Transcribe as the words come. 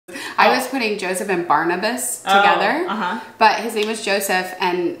I was putting Joseph and Barnabas together, but his name was Joseph,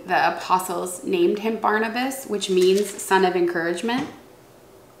 and the apostles named him Barnabas, which means son of encouragement.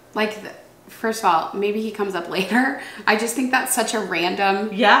 Like, first of all, maybe he comes up later. I just think that's such a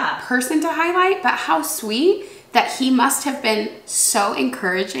random person to highlight, but how sweet that he must have been so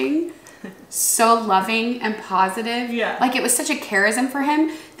encouraging, so loving and positive. Yeah. Like, it was such a charism for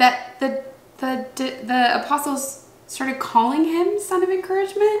him that the apostles started calling him son of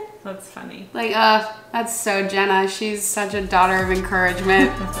encouragement. That's funny. Like, that's so Jenna. She's such a daughter of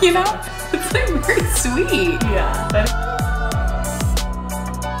encouragement. You know? It's like very sweet. Yeah.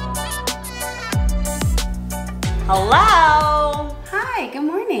 Hello. Hi, good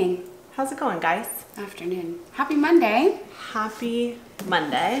morning. How's it going, guys? Afternoon. Happy Monday. Happy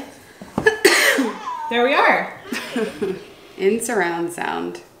Monday. There we are. In surround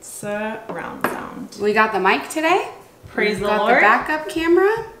sound. Surround sound. We got the mic today. Praise the Lord. Lord. The backup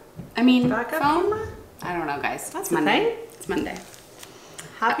camera. I mean, backup phone. Camera? I don't know, guys. That's it's Monday. thing. It's Monday.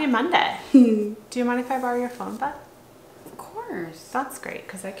 Happy Monday. Do you mind if I borrow your phone, Beth? Of course. That's great,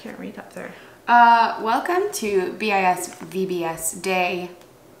 because I can't read up there. Welcome to BIS VBS Day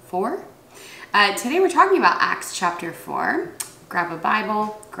 4. Today we're talking about Acts chapter 4. Grab a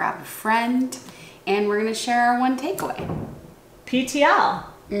Bible, grab a friend, and we're going to share our one takeaway. PTL.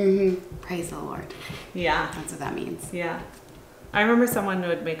 Praise the Lord. Yeah. That's what that means. Yeah. I remember someone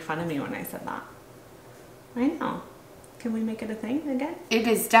would make fun of me when I said that. I know. Can we make it a thing again? It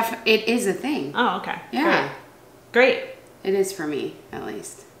is a thing. Oh, okay. Yeah. Great. It is for me, at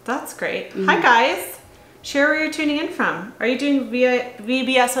least. That's great. Hi, guys. Share where you're tuning in from. Are you doing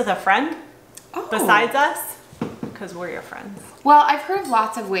VBS with a friend besides us? Because we're your friends. Well, I've heard of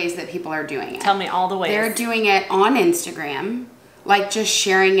lots of ways that people are doing it. Tell me all the ways. They're doing it on Instagram, like just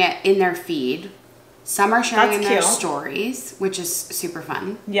sharing it in their feed. Some are sharing in their stories, which is super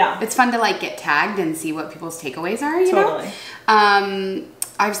fun. Yeah. It's fun to like get tagged and see what people's takeaways are, you know?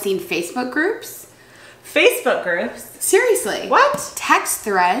 I've seen Facebook groups. Facebook groups? Seriously. What? Text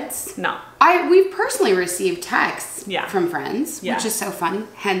threads. No. We've personally received texts from friends, which is so fun.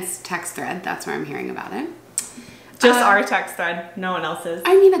 Hence text thread. That's where I'm hearing about it. Just our text thread, no one else's.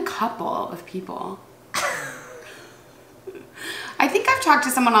 I mean, a couple of people. I think I've talked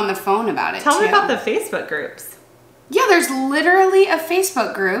to someone on the phone about it. Tell me about the Facebook groups. Yeah, there's literally a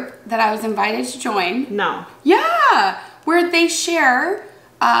Facebook group that I was invited to join. No. Yeah, where they share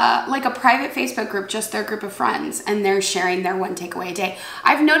like a private Facebook group, just their group of friends, and they're sharing their one takeaway a day.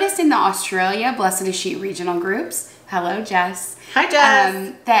 I've noticed in the Australia Blessed is She regional groups, hello Jess. Hi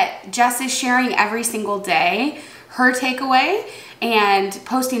Jess. That Jess is sharing every single day her takeaway and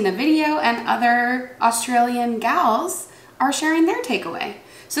posting the video, and other Australian gals are sharing their takeaway.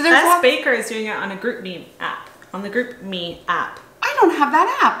 So there's Beth Baker is doing it on a GroupMe app, on the GroupMe app. I don't have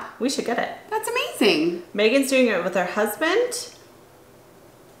that app. We should get it. That's amazing. Megan's doing it with her husband.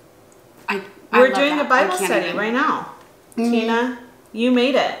 We're doing a Bible study right now. Tina, you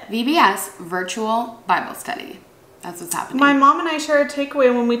made it. VBS, virtual Bible study. That's what's happening. My mom and I share a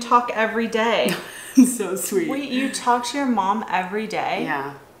takeaway when we talk every day. So sweet. Wait, you talk to your mom every day?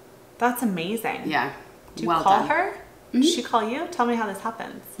 Yeah. That's amazing. Yeah. Do you call her? Does she call you? Tell me how this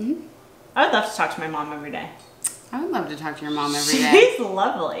happens. I would love to talk to my mom every day. I would love to talk to your mom every day. She's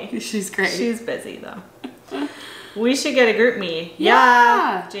lovely. She's great. She's busy though. We should get a GroupMe.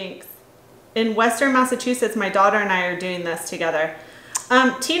 Yeah. Jinx. In Western Massachusetts, my daughter and I are doing this together.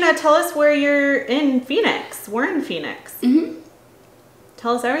 Tina, tell us where you're in Phoenix. We're in Phoenix.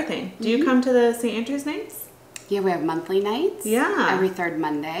 Tell us everything. Do you come to the St. Andrews nights? Yeah, we have monthly nights. Yeah. Every third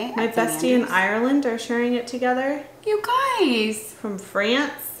Monday. My bestie in Ireland are sharing it together. You guys. From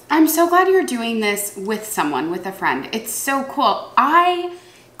France. I'm so glad you're doing this with someone, with a friend. It's so cool. I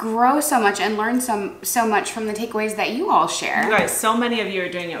grow so much and learn so much from the takeaways that you all share. You guys, so many of you are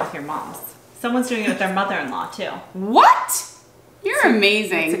doing it with your moms. Someone's doing it with their mother-in-law too. What? You're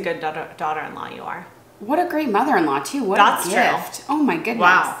amazing. It's a good daughter-in-law you are. What a great mother-in-law too. What a gift. True. Oh my goodness.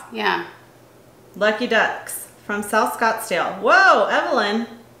 Wow. Yeah. Lucky Ducks from South Scottsdale. Whoa, Evelyn.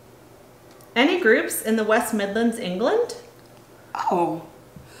 Any groups in the West Midlands, England? Oh.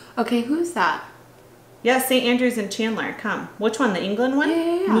 Okay, who's that? Yeah, St. Andrews and Chandler. Come. Which one? The England one?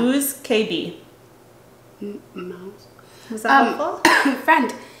 Yeah. Moose KB. Mouse. Was that helpful?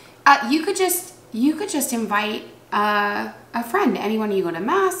 Friend, you could just invite a friend, anyone you go to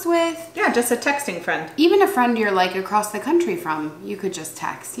mass with. Yeah, just a texting friend. Even a friend you're like across the country from, you could just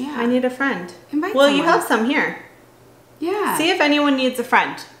text. Yeah. I need a friend. Invite well, someone. you have some here. Yeah. See if anyone needs a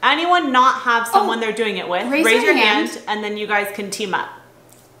friend. Anyone not have someone they're doing it with? Raise your hand, and then you guys can team up.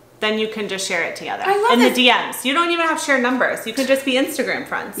 then you can just share it together. I love in this. the DMs. You don't even have to share numbers. You can just be Instagram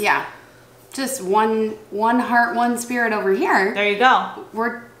friends. Yeah. Just one heart, one spirit over here. There you go.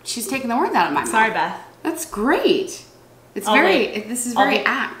 She's taking the word out of my mouth. Sorry, Beth. That's great. This is very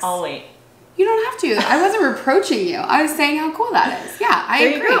Acts. I'll wait. You don't have to. I wasn't reproaching you. I was saying how cool that is. Yeah, I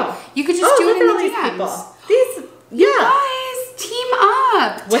agree. You could just do it in the DMs. You guys, team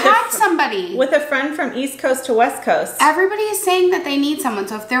up. Tag somebody. With a friend from East Coast to West Coast. Everybody is saying that they need someone.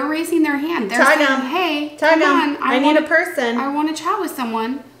 So if they're raising their hand, they're saying, hey, come on. I need a person. I want to chat with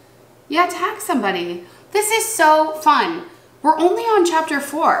someone. Yeah, tag somebody. This is so fun. We're only on chapter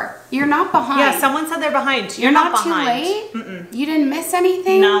 4. You're not behind. Yeah, someone said they're behind. You're not behind. Too late? Mm-mm. You didn't miss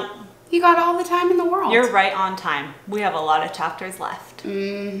anything? No. You got all the time in the world. You're right on time. We have a lot of chapters left.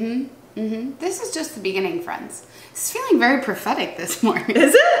 Mm-hmm. Mm-hmm. This is just the beginning, friends. It's feeling very prophetic this morning.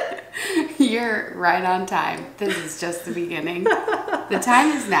 Is it? You're right on time. This is just the beginning. The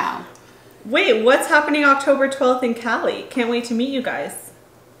time is now. Wait, what's happening October 12th in Cali? Can't wait to meet you guys.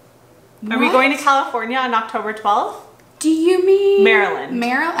 Are we going to California on October 12th? Do you mean Maryland?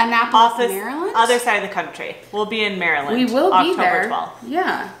 Annapolis, Maryland? Other side of the country. We'll be in Maryland. We will be there. October 12th.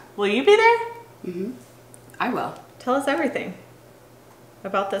 Yeah. Will you be there? Mm-hmm. I will. Tell us everything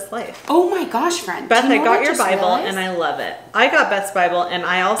about this life. Oh my gosh, friend. Beth, I got your Bible and I love it. I got Beth's Bible and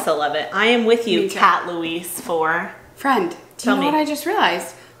I also love it. I am with you, Kat Louise, for... Friend, do you know what I just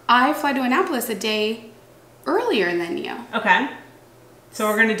realized? I fly to Annapolis a day earlier than you. Okay. So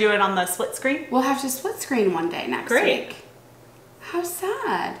we're going to do it on the split screen? We'll have to split screen one day next week. How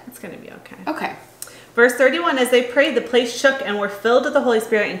sad. It's going to be okay. Okay. Verse 31, as they prayed, the place shook and were filled with the Holy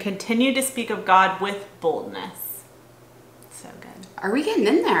Spirit and continued to speak of God with boldness. So good. Are we getting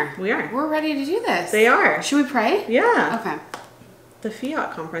in there? We are. We're ready to do this. They are. Should we pray? Yeah. Okay. The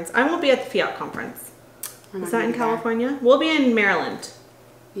Fiat conference. I won't be at the Fiat conference. Is that in California? We'll be in Maryland.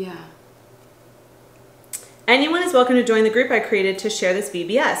 Yeah. Anyone is welcome to join the group I created to share this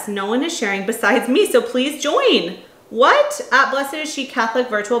VBS. No one is sharing besides me, so please join. What? At Blessed is She Catholic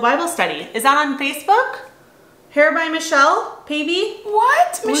Virtual Bible Study. Is that on Facebook? Hair by Michelle Pavey?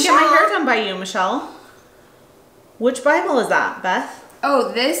 What? Michelle? We'll get my hair done by you, Michelle. Which Bible is that, Beth?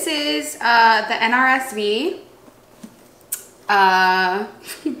 Oh, this is the NRSV.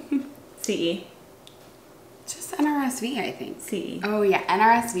 CE. Just NRSV, I think. CE. Oh, yeah,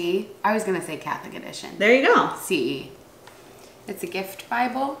 NRSV. I was going to say Catholic Edition. There you go. CE. It's a gift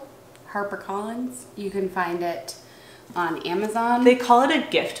Bible, HarperCollins. You can find it on Amazon. They call it a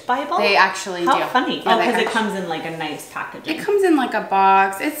gift Bible? They actually do. How funny. Yeah, because it comes in like a nice packaging. It comes in like a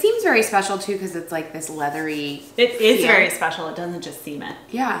box. It seems very special too because it's like this leathery It is very special. It doesn't just seem it.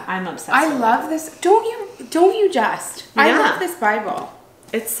 Yeah. I'm obsessed I love this. Don't you just. Yeah. I love this Bible.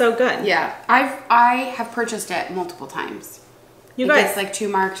 It's so good. Yeah. I have purchased it multiple times. You guys. It's like 2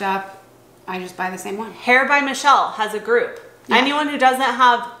 marked up. I just buy the same one. Hair by Michelle has a group. Yeah. Anyone who doesn't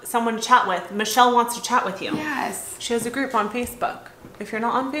have someone to chat with, Michelle wants to chat with you. Yes. She has a group on Facebook. If you're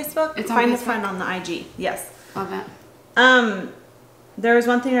not on Facebook, it's on find Facebook. a friend on the IG. Yes. Love it. There was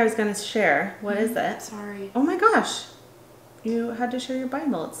one thing I was going to share. What is it? Sorry. Oh my gosh. You had to share your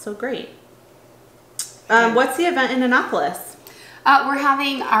Bible. It's so great. What's the event in Annapolis? We're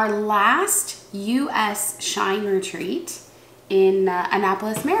having our last U.S. Shine Retreat in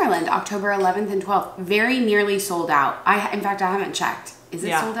Annapolis, Maryland, October 11th and 12th. Very nearly sold out. In fact, I haven't checked. Is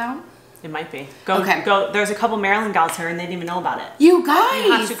it sold out? It might be. Go. There's a couple Maryland gals here and they didn't even know about it. You guys.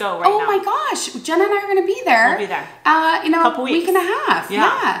 You have to go right now. Oh my gosh. Jenna and I are going to be there. We'll be there. In a couple weeks. Week and a half.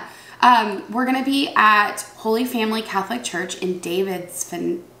 Yeah. We're going to be at Holy Family Catholic Church in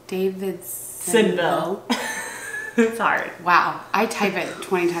Davidsonville. It's hard. Wow. I type it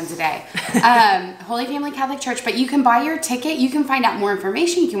 20 times a day. Holy Family Catholic Church. But you can buy your ticket. You can find out more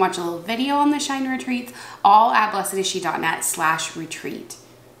information. You can watch a little video on the Shine Retreats. All at blessedisshe.net/retreat.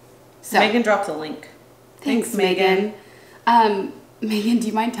 So, Megan dropped the link. Thanks, Megan. Megan, do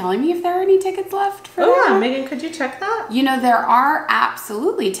you mind telling me if there are any tickets left for that? Yeah, Megan, could you check that? You know, there are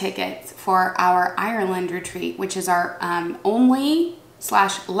absolutely tickets for our Ireland retreat, which is our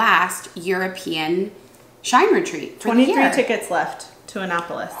only/last European Shine Retreat for the year. 23 tickets left to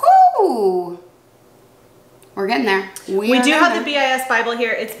Annapolis. Ooh. We're getting there. We do have the BIS Bible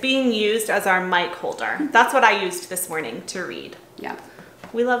here. It's being used as our mic holder. That's what I used this morning to read. Yeah.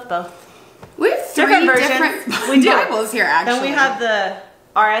 We love both. We have 3 different Bibles here, actually. Then we have the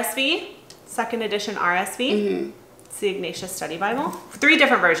RSV, 2nd edition RSV. Mm-hmm. It's the Ignatius Study Bible. 3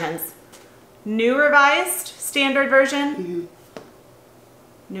 different versions. New Revised Standard Version. Mm-hmm.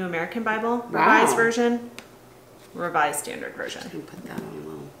 New American Bible, Revised Version, Revised Standard Version. I'm going to put that on a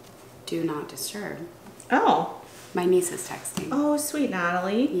little do not disturb. Oh. My niece is texting. Oh, sweet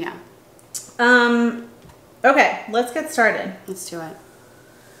Natalie. Yeah. Okay, let's get started. Let's do it.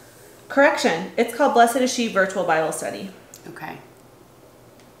 Correction. It's called Blessed is She Virtual Bible Study. Okay.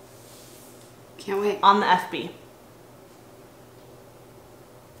 Can't wait. On the FB.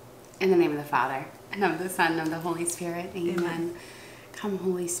 In the name of the Father, and of the Son, and of the Holy Spirit. Amen. Come,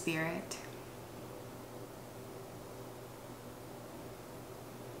 Holy Spirit.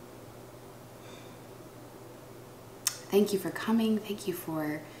 Thank you for coming. Thank you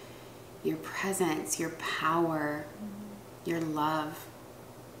for your presence, your power, your love.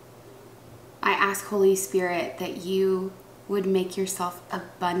 I ask, Holy Spirit, that you would make yourself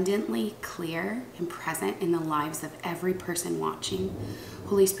abundantly clear and present in the lives of every person watching.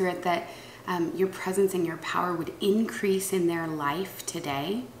 Holy Spirit, that your presence and your power would increase in their life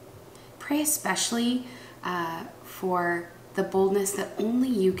today. Pray especially for the boldness that only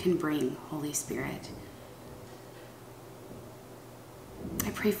you can bring, Holy Spirit.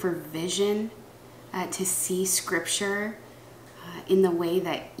 I pray for vision to see Scripture in the way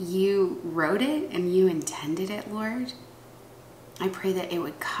that you wrote it and you intended it, Lord. I pray that it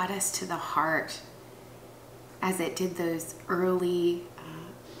would cut us to the heart as it did those early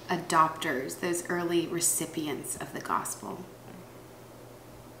adopters, those early recipients of the gospel.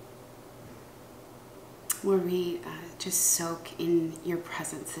 Lord, we just soak in your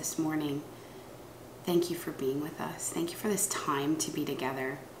presence this morning. Thank you for being with us. Thank you for this time to be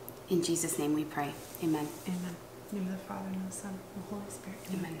together. In Jesus' name we pray. Amen. Amen. In the name of the Father, and the Son, and the Holy Spirit.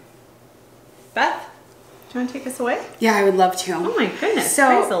 Amen. Beth, do you want to take us away? Yeah, I would love to. Oh my goodness. So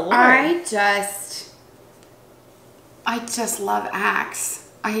praise the Lord. I just love Acts.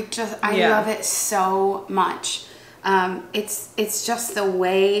 I love it so much. It's just the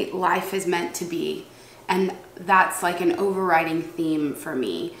way life is meant to be. And that's like an overriding theme for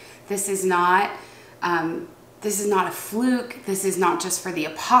me. This is not a fluke. This is not just for the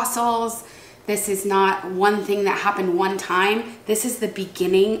apostles. This is not one thing that happened one time. This is the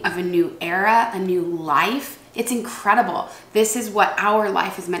beginning of a new era, a new life. It's incredible. This is what our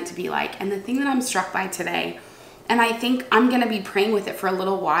life is meant to be like. And the thing that I'm struck by today, and I think I'm going to be praying with it for a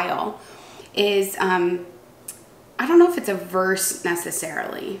little while, is I don't know if it's a verse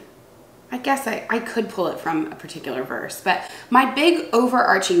necessarily. I guess I could pull it from a particular verse, but my big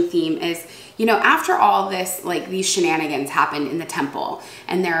overarching theme is, you know, after all this, like these shenanigans happened in the temple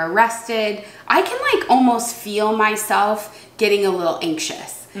and they're arrested, I can like almost feel myself getting a little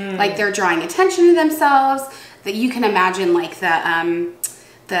anxious. Like they're drawing attention to themselves, that you can imagine like the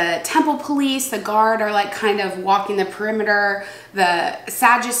temple police, the guard are like kind of walking the perimeter. The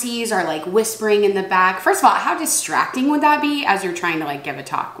Sadducees are like whispering in the back. First of all, how distracting would that be as you're trying to like give a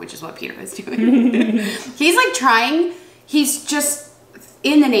talk, which is what Peter was doing. He's just,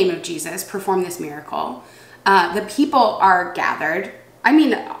 in the name of Jesus, perform this miracle. The people are gathered. I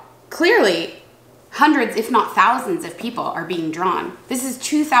mean, clearly hundreds, if not thousands of people are being drawn. This is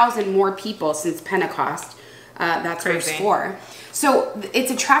 2,000 more people since Pentecost. That's verse 4. So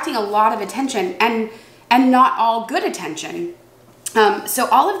it's attracting a lot of attention and not all good attention. So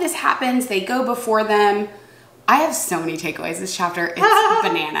all of this happens. They go before them. I have so many takeaways this chapter. It's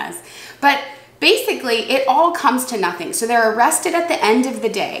bananas. But basically, it all comes to nothing. So they're arrested at the end of the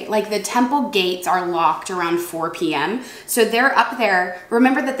day. Like the temple gates are locked around 4 p.m. So they're up there.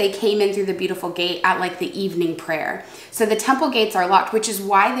 Remember that they came in through the beautiful gate at like the evening prayer. So the temple gates are locked, which is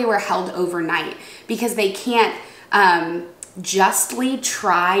why they were held overnight, because they can't justly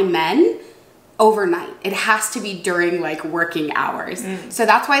try men overnight. It has to be during like working hours. So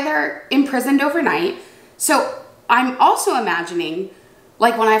that's why they're imprisoned overnight. So I'm also imagining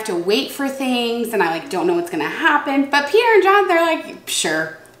like when I have to wait for things and I like don't know what's gonna happen, but Peter and John, they're like,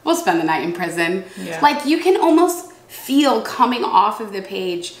 sure, we'll spend the night in prison. Yeah. Like you can almost feel coming off of the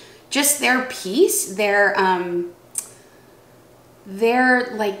page just their peace, their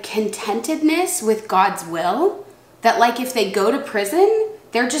like contentedness with God's will, that like if they go to prison,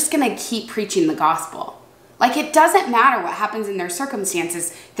 they're just gonna keep preaching the gospel. Like it doesn't matter what happens in their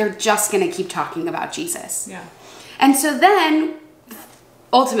circumstances, they're just gonna keep talking about Jesus. Yeah. And so then,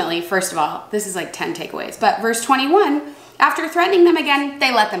 ultimately, first of all, this is like 10 takeaways, but verse 21, after threatening them again,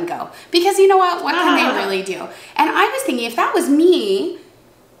 they let them go. Because you know what can they really do? And I was thinking, if that was me,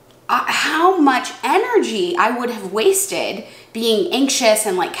 how much energy I would have wasted being anxious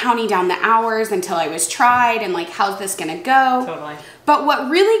and like counting down the hours until I was tried and like, how's this gonna go? Totally. But what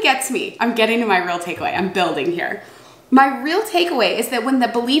really gets me, I'm getting to my real takeaway, I'm building here. My real takeaway is that when the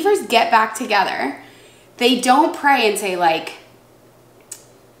believers get back together, they don't pray and say like,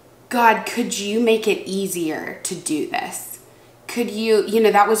 God, could you make it easier to do this? Could you,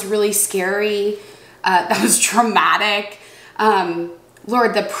 that was really scary. That was dramatic.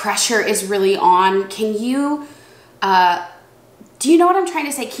 Lord, the pressure is really on. Can you, do you know what I'm trying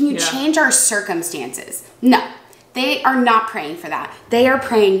to say? Can you change our circumstances? No, they are not praying for that. They are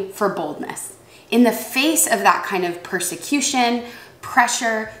praying for boldness. In the face of that kind of persecution,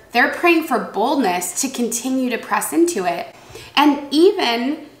 pressure, they're praying for boldness to continue to press into it. And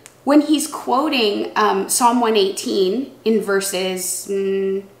even when he's quoting Psalm 118 in verses,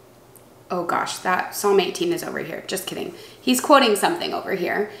 oh gosh, that Psalm 18 is over here. Just kidding. He's quoting something over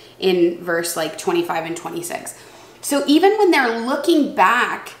here in verse like 25 and 26. So even when they're looking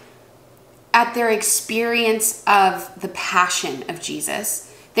back at their experience of the passion of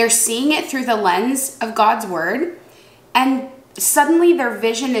Jesus, they're seeing it through the lens of God's word, and suddenly their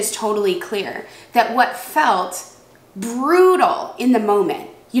vision is totally clear that what felt brutal in the moment,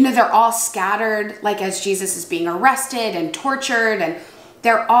 you know, they're all scattered, like as Jesus is being arrested and tortured, and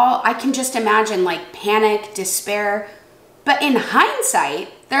they're all, I can just imagine like panic, despair. But in hindsight,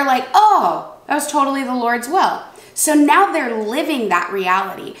 they're like, oh, that was totally the Lord's will. So now they're living that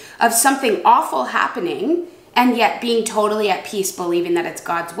reality of something awful happening and yet being totally at peace, believing that it's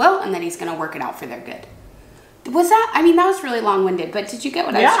God's will and that he's going to work it out for their good. Was that, I mean, that was really long-winded, but did you get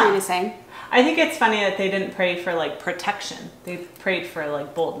what I was trying to say? I think it's funny that they didn't pray for like protection. They prayed for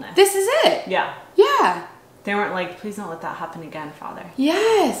like boldness. This is it. Yeah. Yeah. They weren't like, please don't let that happen again, Father.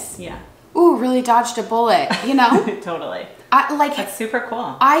 Yes. Yeah. Ooh, really dodged a bullet, you know? Totally. That's super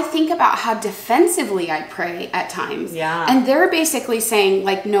cool. I think about how defensively I pray at times. Yeah. And they're basically saying,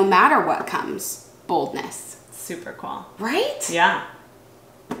 like, no matter what comes, boldness. Super cool. Right? Yeah.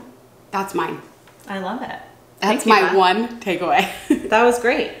 That's mine. I love it. That's my one takeaway. That was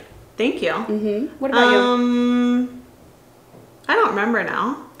great. Thank you. Mm-hmm. What about you? I don't remember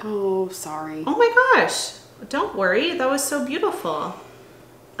now. Oh, sorry. Oh my gosh. Don't worry. That was so beautiful.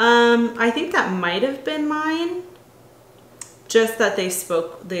 I think that might have been mine. Just that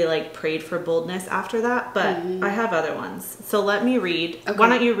they like prayed for boldness after that, but I have other ones. So let me read. Okay. Why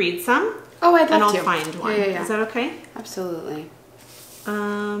don't you read some? Oh, I'd love to. And I'll find one. Yeah. Is that okay? Absolutely.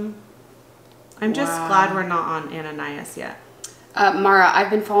 I'm just glad we're not on Ananias yet. Mara, I've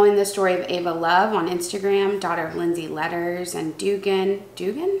been following the story of Ava Love on Instagram, daughter of Lindsay Letters and Dugan?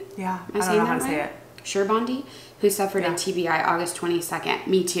 Yeah, Am I saying that right? Sherbondi, who suffered a TBI August 22nd.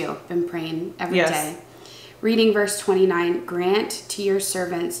 Me too. Been praying every day. Reading verse 29, grant to your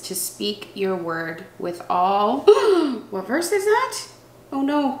servants to speak your word with all... What verse is that? Oh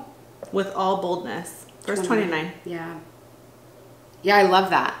no. With all boldness. Verse 29. Yeah. Yeah, I love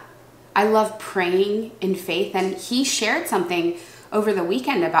that. I love praying in faith. And he shared something over the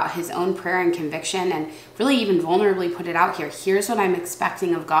weekend about his own prayer and conviction, and really even vulnerably put it out here. Here's what I'm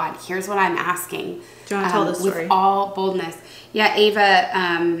expecting of God. Here's what I'm asking. Do you want to tell the story? With all boldness. Yeah,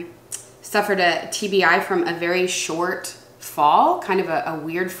 Ava suffered a TBI from a very short fall, kind of a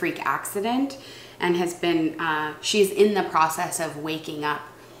weird freak accident, and has been, she's in the process of waking up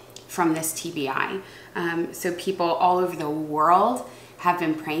from this TBI. So people all over the world have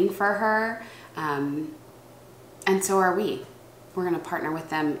been praying for her, and so are we. We're going to partner with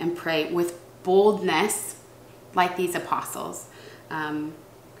them and pray with boldness, like these apostles,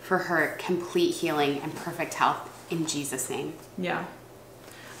 for her complete healing and perfect health in Jesus' name. Yeah.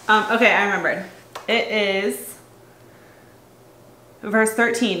 Okay, I remembered. It is verse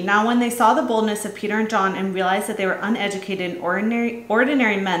 13. Now when they saw the boldness of Peter and John and realized that they were uneducated and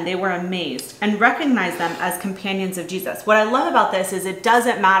ordinary men, they were amazed and recognized them as companions of Jesus. What I love about this is it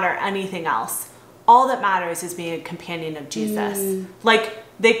doesn't matter anything else. All that matters is being a companion of Jesus. Like,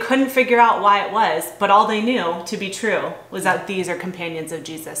 they couldn't figure out why it was, but all they knew to be true was that these are companions of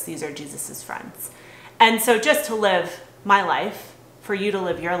Jesus. These are Jesus's friends. And so just to live my life, for you to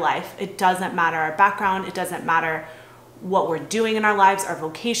live your life, it doesn't matter our background. It doesn't matter what we're doing in our lives, our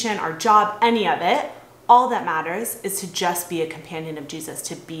vocation, our job, any of it. All that matters is to just be a companion of Jesus,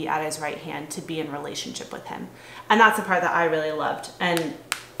 to be at his right hand, to be in relationship with him. And that's the part that I really loved. And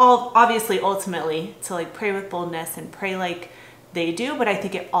obviously, ultimately, to like pray with boldness and pray like they do, but I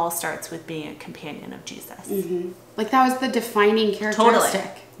think it all starts with being a companion of Jesus. Mm-hmm. Like that was the defining characteristic.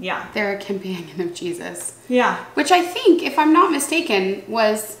 Totally. Yeah. They're a companion of Jesus. Yeah. Which I think, if I'm not mistaken,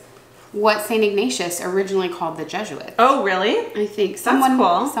 was what St. Ignatius originally called the Jesuits. Oh, really? I think someone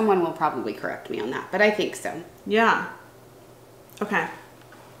will probably correct me on that, but I think so. Yeah. Okay.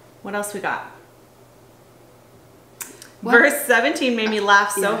 What else we got? Verse 17 made me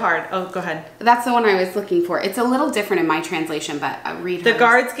laugh so hard. Oh, go ahead. That's the one I was looking for. It's a little different in my translation, but read The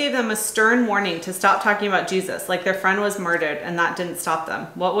guards gave them a stern warning to stop talking about Jesus, like their friend was murdered, and that didn't stop them.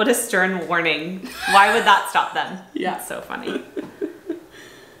 What would a stern warning? Why would that stop them? Yeah. It's so funny.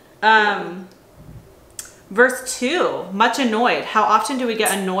 Verse 2, much annoyed. How often do we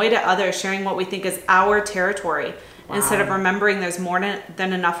get annoyed at others sharing what we think is our territory instead of remembering there's more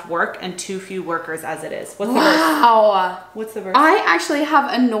than enough work and too few workers as it is? What's the verse? What's the verse? I actually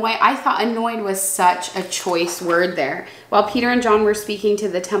have annoyed. I thought annoyed was such a choice word there. While Peter and John were speaking to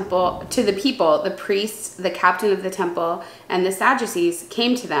the temple, to the people, the priests, the captain of the temple, and the Sadducees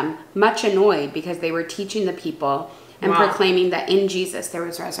came to them, much annoyed because they were teaching the people and proclaiming that in Jesus there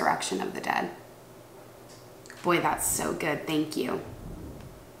was resurrection of the dead. Boy, that's so good. Thank you.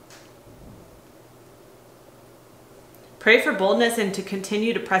 Pray for boldness and to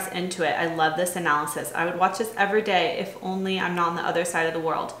continue to press into it. I love this analysis. I would watch this every day if only I'm not on the other side of the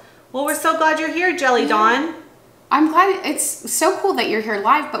world. Well, we're so glad you're here, Jelly Dawn. I'm glad. It's so cool that you're here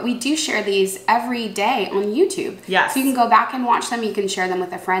live, but we do share these every day on YouTube. Yes. So you can go back and watch them. You can share them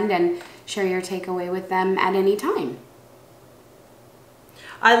with a friend and share your takeaway with them at any time.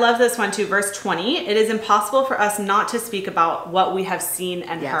 I love this one too. Verse 20, it is impossible for us not to speak about what we have seen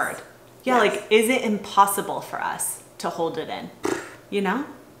and heard. Yeah, like, is it impossible for us to hold it in? You know?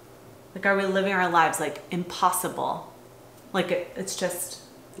 Like, are we living our lives like impossible? Like, it's just,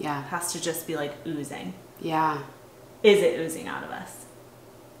 it has to just be like oozing. Yeah. Is it oozing out of us?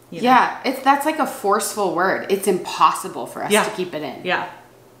 You know? That's like a forceful word. It's impossible for us to keep it in. Yeah.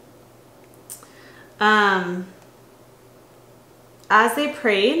 As they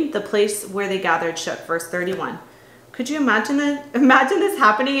prayed, the place where they gathered shook. Verse 31. Could you imagine this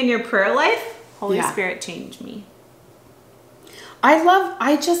happening in your prayer life? Holy Spirit, change me.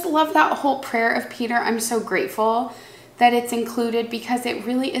 I just love that whole prayer of Peter. I'm so grateful that it's included because it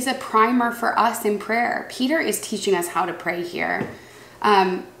really is a primer for us in prayer. Peter is teaching us how to pray here.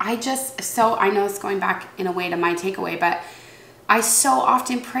 I know it's going back in a way to my takeaway, but I so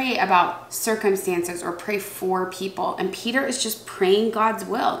often pray about circumstances or pray for people. And Peter is just praying God's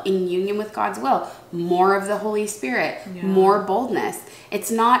will, in union with God's will. More of the Holy Spirit, more boldness.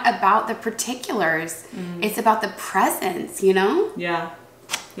 It's not about the particulars. It's about the presence, you know? Yeah.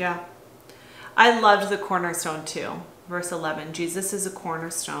 Yeah. I loved the cornerstone too. Verse 11, Jesus is a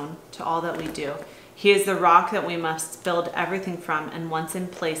cornerstone to all that we do. He is the rock that we must build everything from. And once in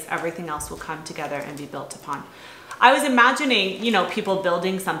place, everything else will come together and be built upon. I was imagining, you know, people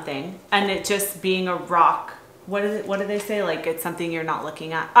building something and it just being a rock. What do they say? Like, it's something you're not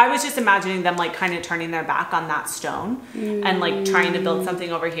looking at. I was just imagining them like kind of turning their back on that stone and like trying to build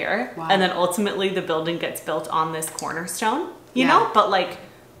something over here. Wow. And then ultimately the building gets built on this cornerstone, you know? But like,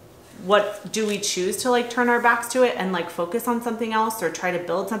 what do we choose to like turn our backs to it and like focus on something else or try to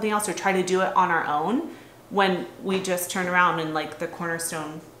build something else or try to do it on our own when we just turn around and like the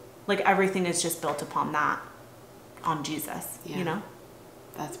cornerstone, like everything is just built upon that. On Jesus, you know?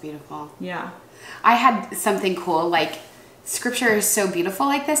 That's beautiful. Yeah. I had something cool, like scripture is so beautiful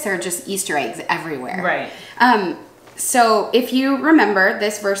like this. There are just Easter eggs everywhere. Right. So if you remember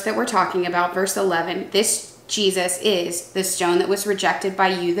this verse that we're talking about, verse 11, this Jesus is the stone that was rejected by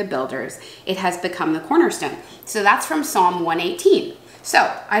you, the builders. It has become the cornerstone. So that's from Psalm 118.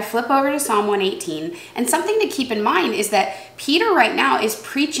 So I flip over to Psalm 118, and something to keep in mind is that Peter right now is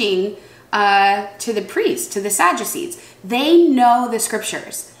preaching to the priests, to the Sadducees. They know the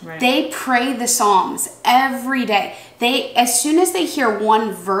scriptures. Right. They pray the Psalms every day. As soon as they hear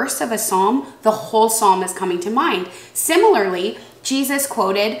one verse of a psalm, the whole psalm is coming to mind. Similarly, Jesus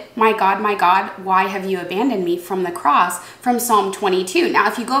quoted, my God, why have you abandoned me?" from the cross, from Psalm 22. Now,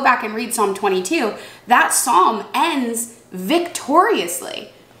 if you go back and read Psalm 22, that psalm ends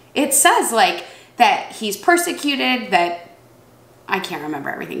victoriously. It says like that he's persecuted, that I can't remember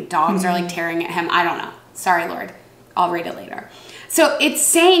everything. Dogs are like tearing at him. I don't know. Sorry, Lord. I'll read it later. So it's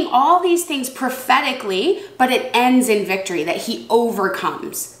saying all these things prophetically, but it ends in victory, that he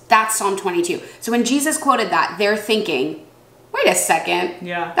overcomes. That's Psalm 22. So when Jesus quoted that, they're thinking, wait a second.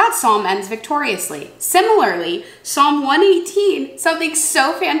 Yeah. That psalm ends victoriously. Similarly, Psalm 118, something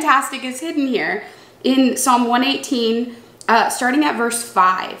so fantastic is hidden here. In Psalm 118, starting at verse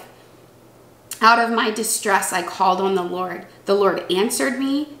 5. Out of my distress, I called on the Lord. The Lord answered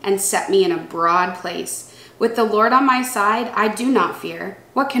me and set me in a broad place. With the Lord on my side, I do not fear.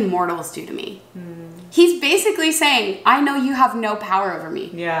 What can mortals do to me? He's basically saying, I know you have no power over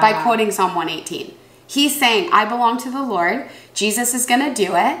me, by quoting Psalm 118. He's saying, I belong to the Lord. Jesus is going to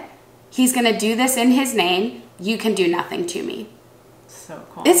do it. He's going to do this in his name. You can do nothing to me. So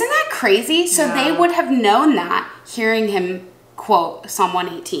cool. Isn't that crazy? So they would have known that hearing him quote Psalm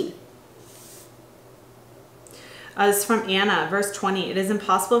 118. This is from Anna, verse 20. It is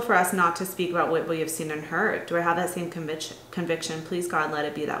impossible for us not to speak about what we have seen and heard. Do I have that same conviction? Please, God, let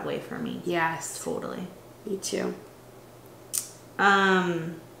it be that way for me. Yes. Totally. Me too.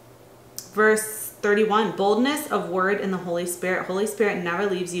 Verse 31, boldness of word in the Holy Spirit. Holy Spirit never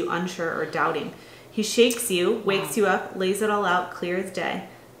leaves you unsure or doubting. He shakes you, wakes you up, lays it all out clear as day.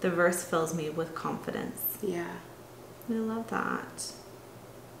 The verse fills me with confidence. Yeah. I love that.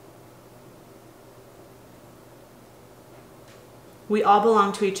 We all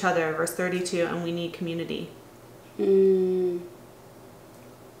belong to each other, verse 32, and we need community. Do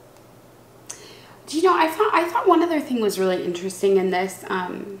you know, I thought one other thing was really interesting in this,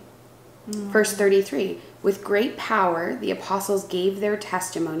 verse 33. With great power, the apostles gave their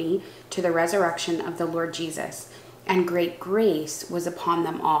testimony to the resurrection of the Lord Jesus, and great grace was upon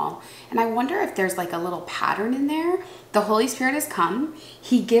them all. And I wonder if there's like a little pattern in there. The Holy Spirit has come.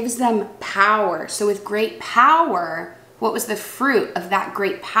 He gives them power. So with great power, what was the fruit of that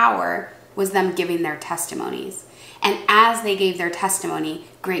great power was them giving their testimonies. And as they gave their testimony,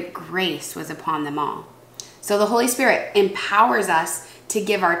 great grace was upon them all. So the Holy Spirit empowers us to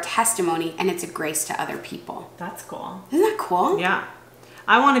give our testimony, and it's a grace to other people. That's cool. Isn't that cool? Yeah.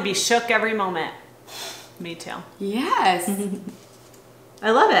 I want to be shook every moment. Me too. Yes.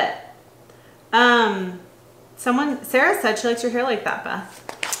 I love it. Sarah said she likes your hair like that, Beth.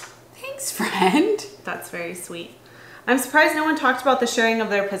 Thanks, friend. That's very sweet. I'm surprised no one talked about the sharing of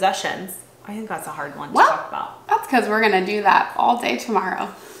their possessions. I think that's a hard one to talk about. That's because we're going to do that all day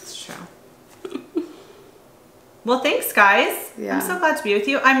tomorrow. It's true. Well, thanks, guys. Yeah. I'm so glad to be with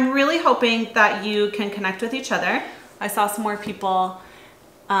you. I'm really hoping that you can connect with each other. I saw some more people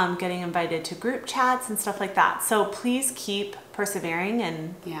getting invited to group chats and stuff like that. So please keep persevering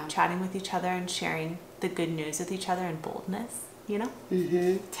and chatting with each other and sharing the good news with each other in boldness, you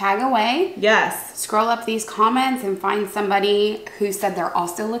know? Tag away. Yes. Scroll up these comments and find somebody who said they're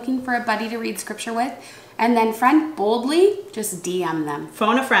also looking for a buddy to read scripture with. And then, friend, boldly just DM them.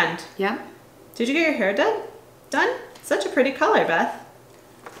 Phone a friend. Yep. Did you get your hair done? Such a pretty color, Beth.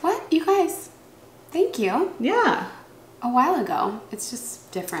 What? You guys, thank you. Yeah. A while ago. It's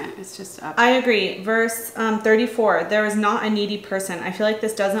just different. It's just up. I agree. Verse 34, there is not a needy person. I feel like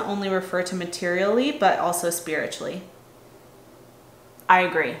this doesn't only refer to materially, but also spiritually. I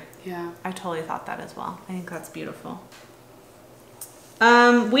agree. Yeah. I totally thought that as well. I think that's beautiful.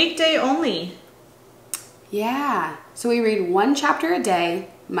 Weekday only. Yeah. So we read one chapter a day,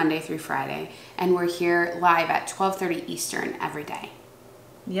 Monday through Friday, and we're here live at 12:30 Eastern every day.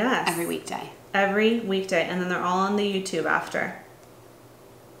 Yes. Every weekday. Every weekday, and then they're all on the YouTube after.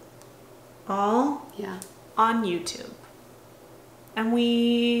 All on YouTube. And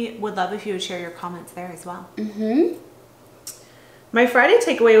we would love if you would share your comments there as well. My Friday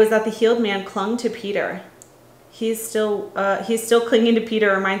takeaway was that the healed man clung to Peter. He's still clinging to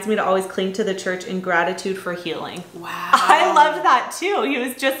Peter. Reminds me to always cling to the church in gratitude for healing. Wow. I loved that too. He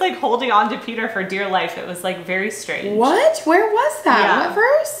was just like holding on to Peter for dear life. It was like very strange. What? Where was that? Yeah. What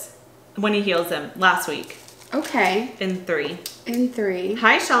verse? When he heals him last week. Okay. In 3. In 3.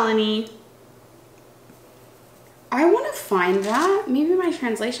 Hi, Shalini. I want to find that. Maybe my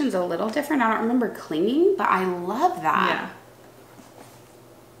translation's a little different. I don't remember clinging, but I love that.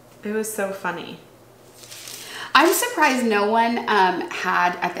 Yeah. It was so funny. I'm surprised no one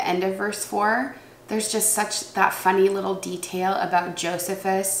had at the end of verse 4. There's just such that funny little detail about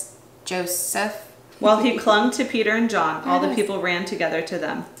Joseph. While he clung to Peter and John, all the people ran together to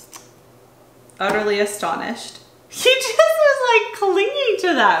them, utterly astonished. He just was like clinging to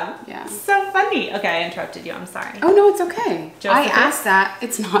them. Yeah. So funny. Okay, I interrupted you. I'm sorry. Oh, no, it's okay. Josephus? I asked that.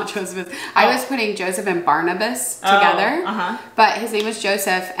 It's not Josephus. I was putting Joseph and Barnabas together. But his name was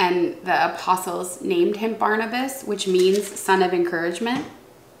Joseph, and the apostles named him Barnabas, which means son of encouragement.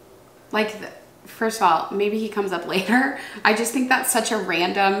 Like, first of all, maybe he comes up later. I just think that's such a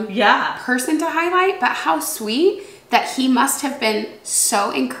random person to highlight. But how sweet that he must have been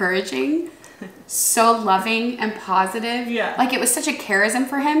so encouraging, so loving and positive. Yeah. Like, it was such a charism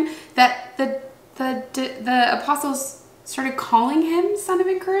for him that the apostles started calling him son of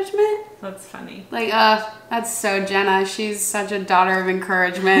encouragement. That's funny. Like, that's so Jenna. She's such a daughter of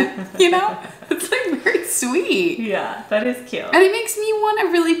encouragement. You know? It's like very sweet. Yeah, that is cute. And it makes me want to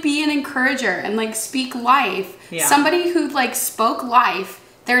really be an encourager and like speak life. Yeah. Somebody who like spoke life,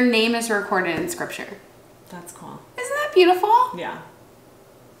 their name is recorded in scripture. That's cool. Isn't that beautiful? Yeah.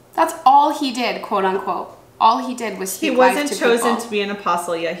 That's all he did, quote unquote. All he did was speak life to people. He wasn't chosen to be an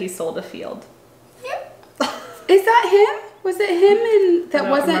apostle yet. He sold a field. Yep. Is that him? Was it him that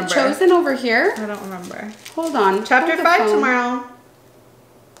wasn't chosen over here? I don't remember. Hold on. Chapter 5 tomorrow.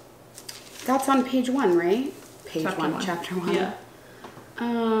 That's on page 1, right? Chapter 1. Yeah.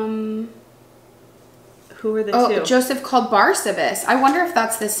 Who were the two? Oh, Joseph called Barsabas. I wonder if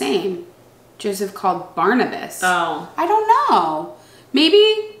that's the same. Joseph called Barnabas. Oh. I don't know.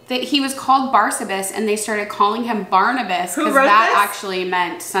 Maybe that he was called Barsabas, and they started calling him Barnabas because that actually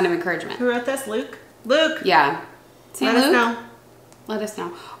meant son of encouragement. Who wrote this? Luke? Luke. Yeah. See, Let us know. Let us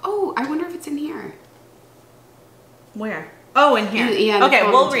know. Oh, I wonder if it's in here. Where? Oh, in here. Yeah, okay,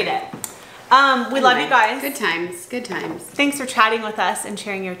 we'll read it. We love you guys. Good times. Good times. Thanks for chatting with us and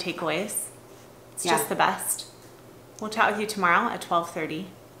sharing your takeaways. It's just the best. We'll chat with you tomorrow at 12:30.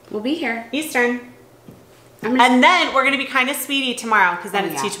 We'll be here. Eastern. And then we're going to be kind of speedy tomorrow because then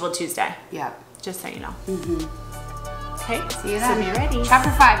it's Teachable Tuesday. Yeah. Just so you know. Okay. See you then. So be ready.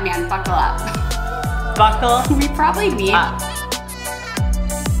 Chapter 5, man. Buckle up. Buckle. We probably need